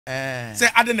Say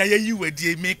adena ye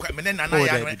wedi me kwame na ya no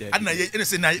adena ye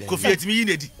say na Kofi etimi yi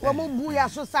nedi wo mo bu ya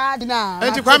so sa na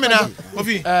enti kwame na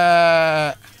Kofi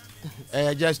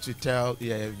just to tell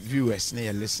your viewers and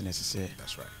your listeners say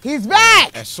that's right he's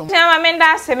back Tema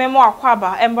menda se me mo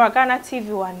akwaba embo Ghana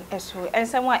TV1 eso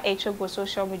ensemo a echego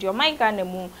social media my Ghana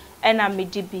mu ena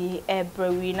medibi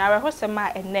ebrewi na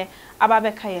rehosema ene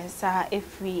ababeka yensa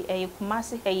efri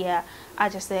Kumasi heya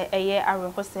ajese eye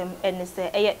arehosem ene se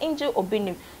eye Angel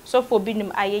Obinim so for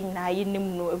Obinim aye nyina aye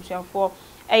nim no ebusuafo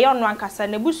eye ono ankasa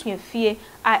na busuafie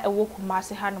a ewo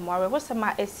Kumasi ha no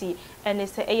arehosema esi ene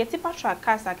se eye tipa track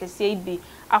kasa kese ibi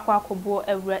akwakobo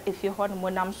ewra efie ho no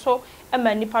nam so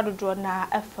ema nipa dodo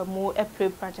na afamu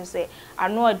eprepra se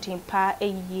ano odimpa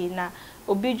eyi na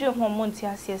obidwe ho monti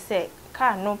ase se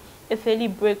ka no efeli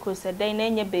break o se dan na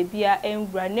enye bebia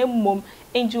enwura na mom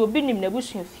enji Obinim na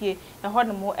busuafie ho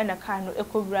no mo ena ka no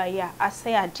ekowura ya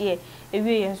asai ade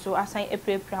ewie yenso asan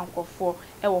eprepra nkofo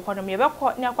ewo ho no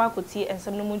yebekọ ne akwakoti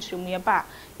ensem no mu nchiremu ye ba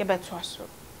yebeto aso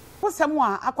posem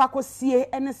a akwakosie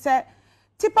ene se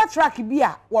tipa track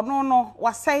bia wono no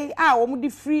wasai a wo mu di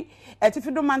free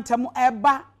etifido mantam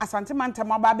eba asante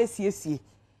mantam aba besiesie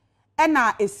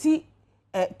ena esi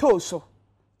toso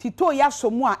tito ya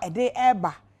somu a ede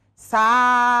eba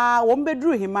saa wo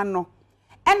mbedru hima no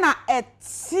ena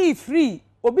eti free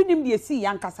Obinim de esi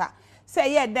yankasa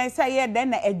se ye den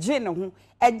na eje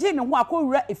ne ho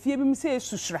akowura efie bim se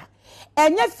susura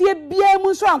enya fie bia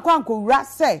mu so ankowura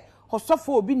se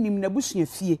hosofo Obinim na busua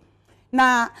fie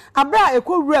na abra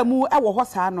ekowura mu ewo ho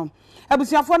saa no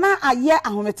abusuafo na aye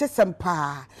ahomete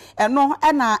sempa eno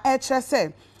na ekyere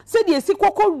se de esi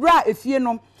kokowura efie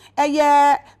no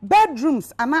eye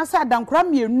bedrooms anasa adankura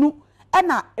mienu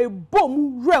na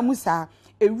ebom wura mu saa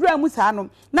ewura mu saa no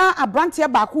na abrante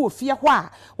ba ko ofie ho a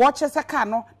wo kyese ka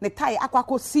no ne tai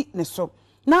akwakosi ne so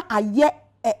na aye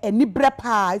enibre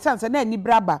pa isanse na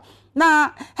enibre ba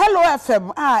na Hello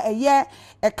FM eye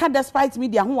ka despite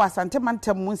media ho wasante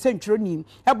mantem mu nsentwero ni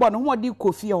ebo no ho di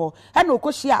Kofi ho e na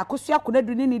okohia akosua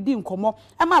konadu ni di nkomo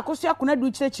e ma akosua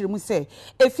konadu kyerɛkyerɛ mu se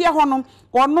efie ho no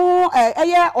ono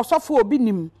eye osofo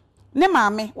Obinim ne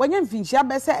maame wanya mfinhia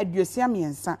bese aduosia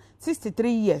miensa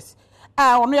 63 years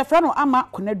ono ye fra no ama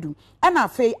konadu e na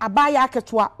afei abaya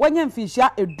aketoa wanya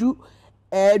mfinhia edu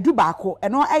baako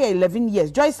eno 11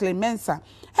 years Joycelyn Mensa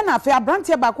e na afei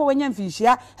abrante baako wanya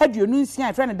mfinhia aduonu nsia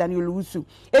e fra no Daniel Owusu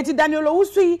eti Daniel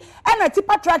Owusu yi e na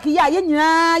tipa track yi a ye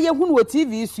nyina ye hunu wo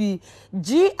TV su yi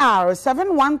GR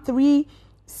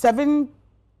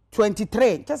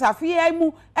 713723 tesa afei ai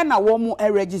mu e na wo mu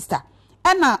register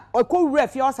ena ekowura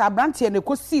fie osa abrante na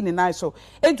ekosi ne nan so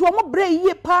enti wo mo bre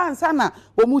yie pa ansa na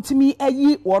wo mutimi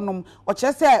ayi wonom o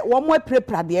kire se wo mo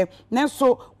epreprade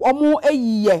nenso wo mo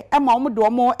ayiye ema wo mo de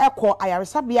wo mo ekọ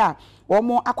ayaresabia wo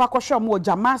mo akwakọhwe wo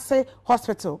Jamase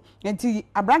Hospital enti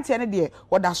abrante ne de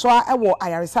wo da so a ewo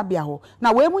ayaresabia ho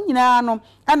na we mu nyina no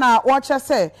ena wo kire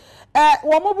se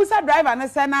wo mo busa driver ne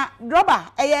se na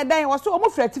droba eye dan wo so wo mo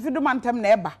fratifido mantem na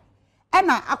eba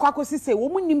ena akwakosi se wo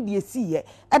munim de esiye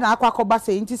ena akwakoba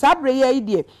se nti sabre ye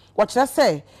ide wo kire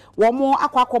se wo mo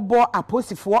akwakobo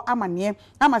aposifo amane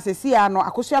ama se sia no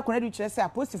akosu akona du kire se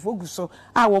aposifo guso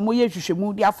a wo mo ye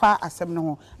hwehwemu de afa asem ne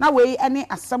ho na we ene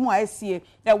asem a esie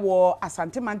e wo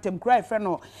asante mantem kura efre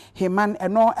no heman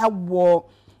eno ewo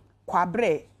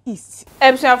kwabre east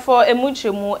ebusuafo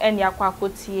emuchemu eni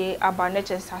akwakotie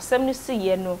abaneches asem ne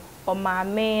siye no o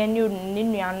maame ni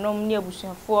nuanom ne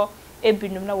ebusuafo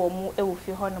ebinum na wo mu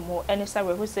ewofie ho no mo ene sa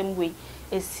rehosem we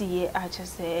esie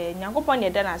achese nyankopon ne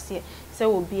da na ase se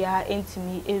obia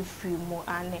entimi efri mu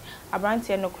ane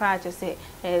abrante no kra achese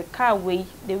car we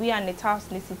the we and the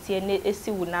house necessity ne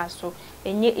esi wu na so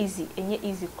enye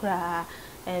easy kra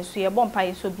so ye bompa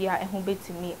ye so bia eho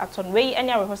betimi aton we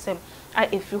ene rehosem a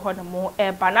efri ho no mo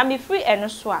ba na me free eno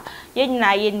so a ye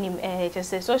nyina ye nim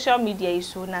achese social media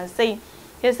iso na say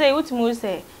you say ultimu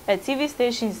say TV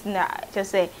stations na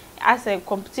achese as a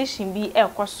competition be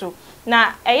ekoso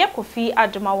na eye Kofi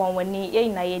Adoma wanwani ye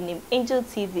na ye nim Angel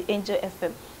TV Angel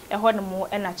FM ho no mo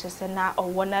na chese na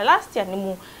owo na last year ni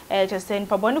mu chese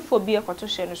npabonifo bi ekoto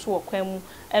hye no so okwan mu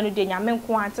eno de nyame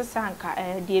nko antesa nka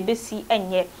de ebesi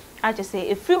enye achese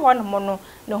efri ho no mo no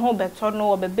ne ho beto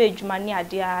no obebe adwuma ne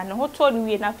ade a ne ho to no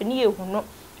wie na fe ne yehu no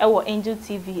ewo Angel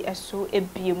TV eso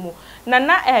ebiemu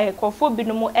na Kofo bi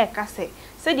no mo kase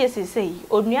se de sesei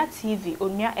onua TV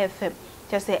onua FM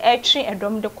chese etwe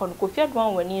edom de kon Kofi Adoma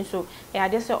wani so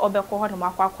ade se obekọ ho no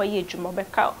makwa ye adwuma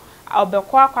obeka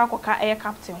obekọ akwa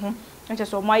captain ho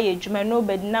chese o maye adwuma no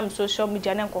bedinam social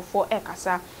media na Kofo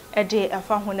kasa de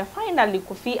afa ho na finally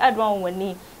Kofi Adoma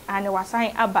wani and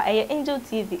wasan aba Angel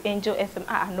TV Angel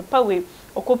FM no pawe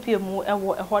okopie mu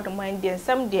ewo ehod man de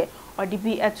nsem de odi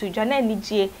bi eto dwana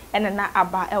anigye na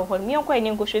aba ehod me enko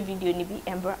enye nkwohwe video ni bi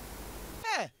embra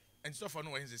and so for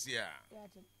no when this year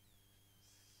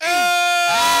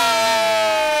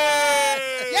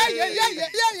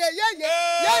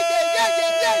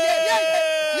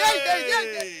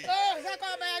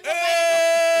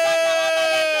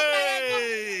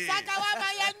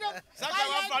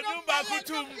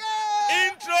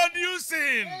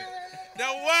introducing the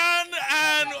one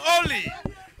and only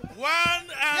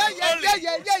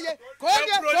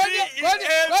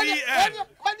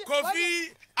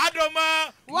Kofi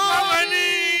Adoma Mamani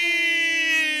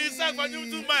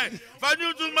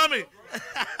Mami.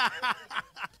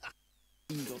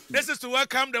 This is to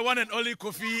welcome the one and only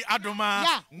Kofi Adoma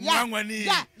Mamani.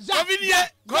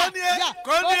 Konye.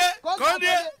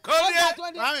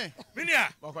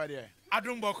 Minia.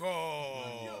 Adumboko.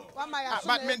 But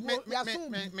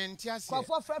mentiasi.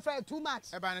 For too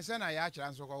much. Ebanisena ya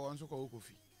chanso kwa wonso kwa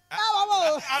Kofi.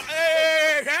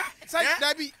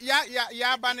 Dabi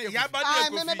ya bane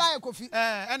Kofi. Me buy Kofi.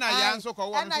 Na ya nso kwa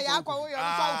wonso. Na ya kwa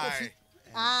Kofi.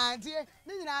 Die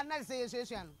ni nyina na say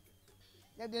no.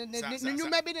 Ni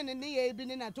nyuma bi ni ye bi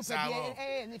ni na to pa bi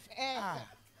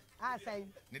say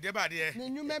ni de ba de ni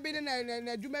nyuma bi ni na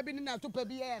djuma bi ni na to pa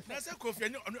bi na say Kofi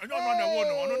no na wo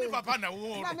no ni papa na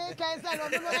wo na me kan say no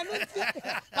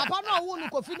papa no wo no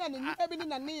Kofi na ni nyuma bi ni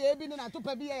na ni ye bi ni na to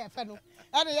pa bi fe no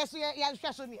e na yeso ya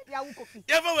hwe so ni ya wo Kofi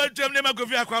ye fa wa twam ne ma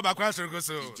Kofi akwa ba kwa so go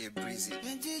so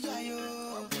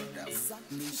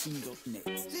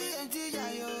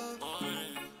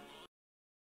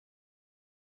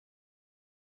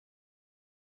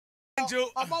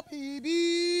About BB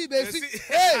Bessie.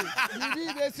 Hey, BB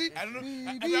Bessie.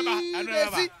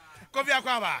 Bessie. Kofi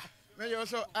Akwaba. Me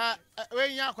also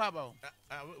when ya Akwaba.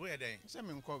 Where dey? Say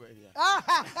me nko ba dia.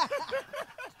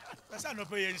 Say no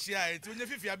pay nhia e ti onye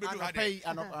fifi abedu ha dey.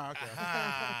 Okay.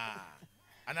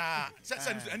 Ana say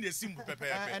and dey simple pepe.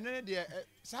 Ene dey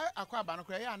say Akwaba no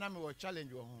kra ya na me wo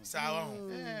challenge wo ho. Sa wo ho.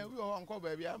 We ho nko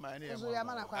ba bia ma na e mo.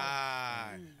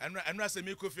 Anu say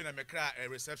me Kofi na me kra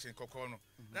reception kokko no.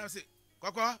 Na say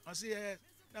Koko, I say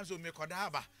na so me koda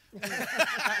aba.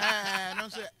 No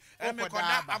say me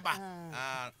koda aba.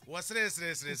 Was stress.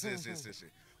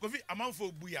 Kofi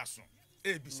amanfo bu yaso.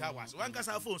 E bisa was. One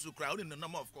kasa phone so cry, only the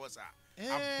number of course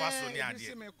ampaso ni ade.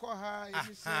 See me ko ha,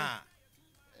 you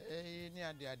say ni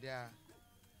ade.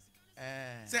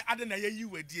 Say ade na ye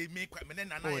wedi me na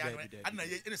ya no. Ade na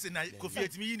ye say na Kofi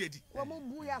etimi yi nedi. Wo mo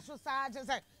bu yaso sa je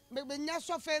say me nya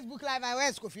so Facebook live I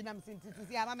was Kofi na me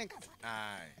see ama me kasa.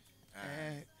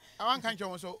 I want country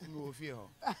also no fear.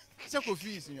 Say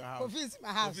Kofi is in your house. Kofi is in my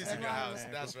house. Kofi is in your house.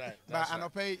 That's right. But I no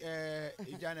pay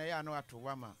Ijana ya no atu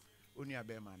wama oni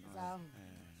abema no.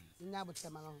 Nya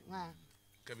butema no.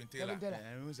 Kevin Taylor.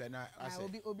 Who say na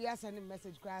obi send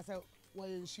message cry say wo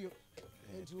yensuo.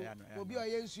 Obi o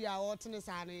yensuo a wo tene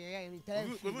sa no ye we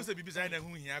say bibi say na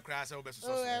hu hia cry say wo be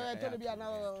so. Oh to bi na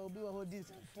obi wo hold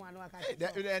this fun anu aka.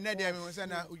 Na dey me say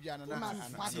na Ujana na. Too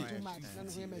much. Na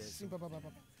no me simple papa.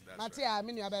 Matia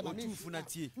me nua ba ma me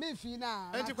fi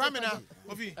na. Enti kwame na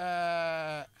Kofi.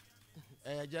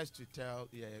 Just to tell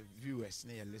your viewers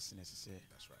and your listeners say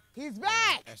that's right. He's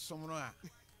back. Some no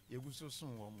you go so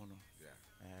soon wo mo no. Yeah.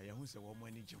 You say wo mo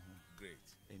ani je ho.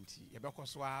 Great. Enti ye be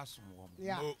koso asom wo mo.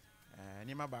 Yeah.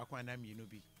 Ni ma ba kwa na mi no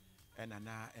bi.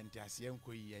 Na enti ase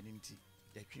enko yi ani nti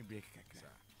ya twi break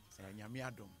kakra. Nyame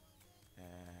adom.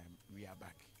 We are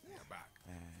back. We are back.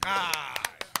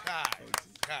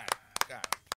 Kai.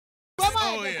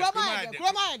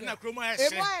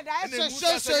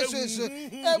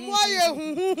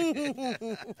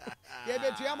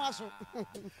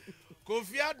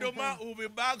 Kofi Adoma will be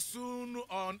back soon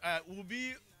will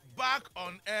be back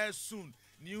on air soon.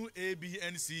 New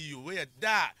ABN CEO. Where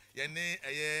that your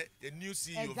new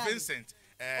CEO exactly. Vincent.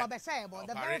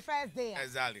 The very first day.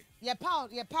 Exactly. Your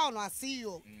pound or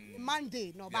CEO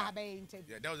Monday no interview.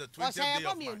 Yeah, that was the 20th day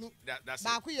of March. That's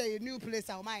back a new place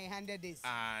of my 100 days.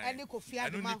 And the Kofi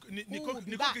Adoma. Niko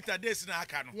kita days na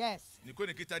aka no. Yes. Niko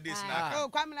kita days na aka. Oh,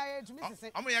 come na to me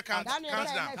say. I'm ya count down.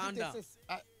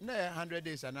 No 100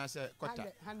 days and I say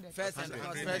quarter. First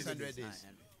 100 days.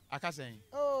 Aka saying.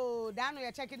 Oh, down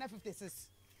you checking 56.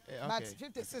 Okay. But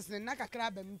 56 na kakra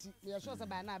bam nti. Me sure say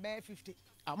by now be 50.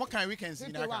 What kind weekends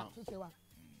in account? 51.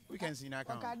 Weekends in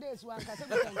account. Okay, days one ka say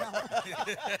weekend.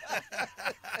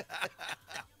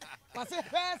 But say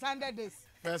first 100 days.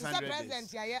 First 100 days.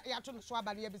 President ya to so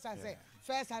aba na bisa say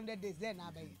first 100 days then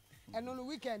na be. And on the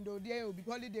weekend, there will be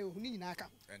holiday.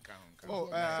 Oh,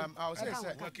 I'll say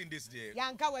working this day.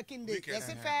 Yanka working day.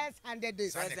 Yes, first 100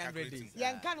 days. First 100 days.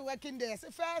 Yanka working day. Yes,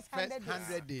 first 100 days.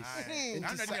 100 days.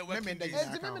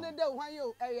 It's the minute that when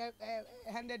you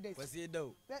 100 days. What's it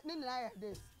do?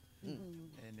 Days.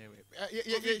 Anyway,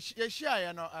 you share,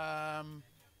 you know,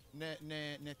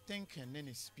 ne thinking,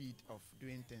 ne speed of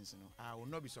doing things, you know. I will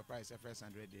not be surprised if first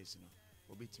 100 days, you know.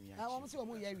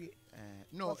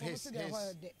 No,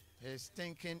 his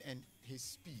thinking and his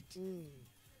speed.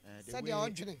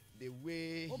 The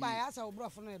way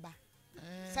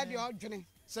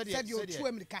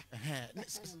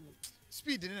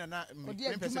speed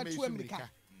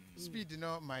speed, you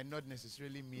know, might not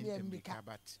necessarily mean America,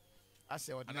 but I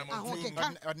say what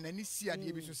any see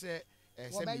to say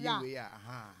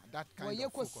that kind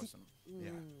of focus. Yeah,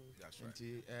 that's right.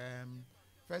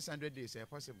 First 100 days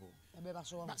possible.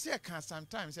 But say I can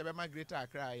sometimes I migrate to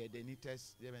Accra, they need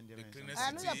test.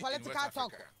 I know political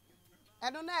talk.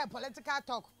 I don't know political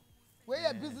talk. Where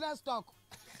your business talk.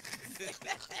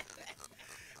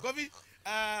 Kofi,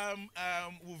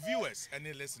 viewers and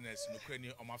listeners,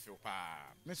 Ukrainian or Mafia Pa.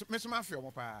 Miss Mafia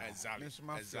Pa. Exactly.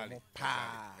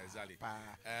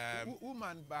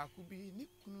 Woman back could be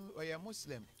or a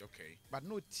Muslim. Okay. But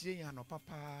no tea no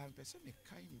papa, person a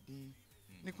kind day.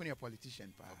 Nikuni a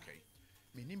politician pa. Okay.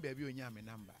 Meaning baby on yam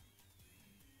number.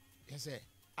 Yes,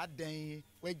 at day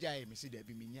where jay me see there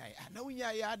be me. I know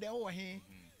ya there over here.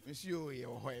 Monsieur,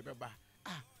 or whoever.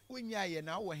 When ya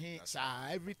now over here,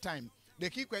 every time. The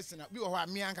key question we are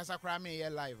me and Casacra me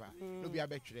live. No be a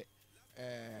betray.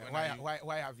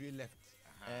 Why have you left?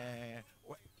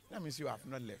 Let me see you have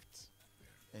not left.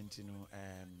 And you know,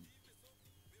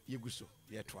 you go so,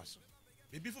 yeah, twas.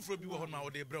 Before we were on my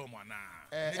day, bro,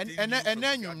 and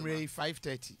then you may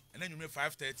 5:30. And then you may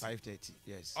 5:30. 5:30,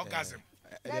 yes. Orgasm.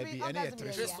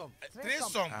 Three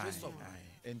songs.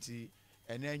 And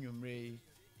then you may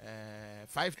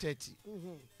 5:30.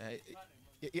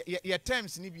 Your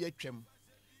terms need be a trim.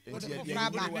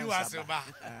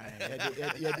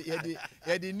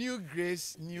 The new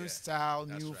grace, new style,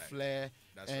 new flair,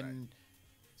 and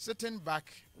sitting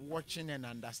back, watching and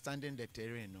understanding the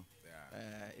terrain.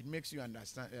 It makes you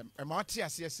understand.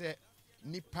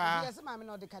 Nipa. Yes, ma'am,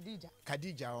 no, the Khadija.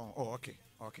 Khadija. Oh, okay.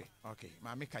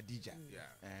 Mami Khadija.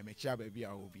 Me chia baby a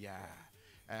obia.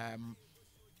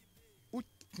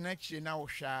 Utnechi na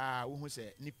osha. Who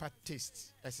say nipa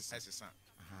taste. Esesa.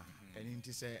 And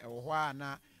it say owa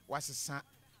na wasesa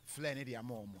flare ne dia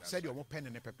mom. Said you mo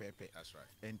pen ne pepepe. That's right.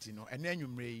 And you know, and then you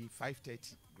may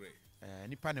 5:30. Great.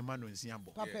 Nipa ne ma no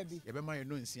nsiambo. Papa bi. Ye be ma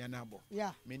no nsianabo.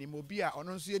 Yeah. Many mobia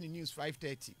ono nso ye news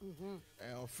 5:30.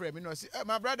 Friend me no say,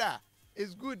 my brother,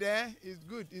 it's good, It's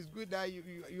good that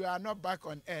you are not back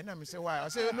on air. Now me say why? I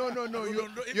say no.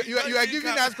 You are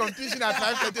giving us competition at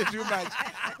 5:30 too much.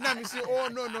 Now me say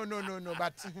no.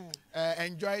 But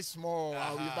enjoy small.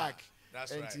 I'll be back.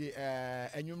 That's right.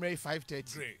 And you may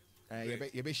 5:30. Great.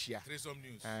 You be share. Some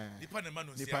news. Nipa ne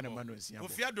manu nsiambo.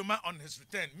 Kofi Adoma on his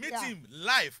return. Meet him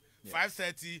live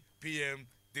 5:30 p.m.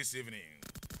 this evening.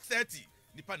 30.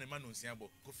 Nipa ne manu nsiambo.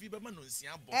 Kofi be manu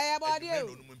nsiambo. Body.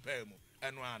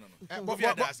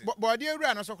 Body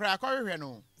ewura no so kra akọhwehwe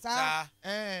no. Sa.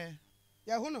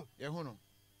 Yehuno.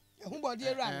 Body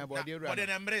ewura. Body ewura. Body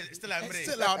na mbre, still ambre.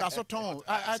 Still out that so ton.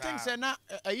 I think say na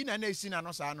ayi na esi na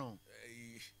no sa no.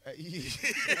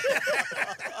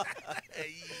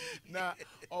 Na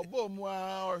obo mu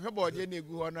a ohwe body na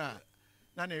egu ho na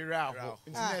na ewura aho.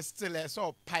 Nti still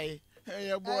so pai.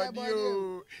 Hey body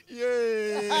o.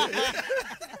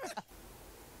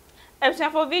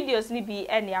 For videos ni bi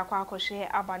eni akwa share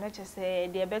abanache say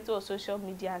the better social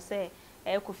media say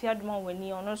Kofi Adoma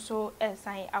wani ono so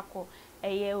sign akọ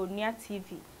Onua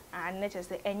TV and nature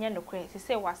say enye no kre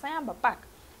say wasan aba back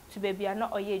to baby na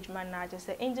oye adwuma na just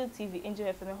say Angel TV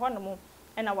Angel FM ho no mo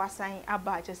na wasan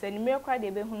aba just say ni me kra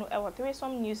de be hunu three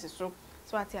some news so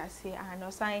ati ase no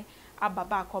sign aba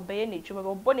back obeye na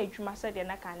adwuma bo na adwuma say de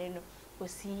na kan no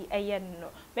osi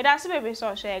no me da so baby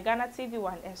so share Ghana TV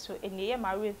 1 so eniye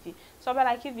ma review so be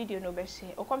like video no be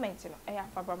share o comment no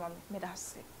afabra me da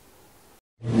se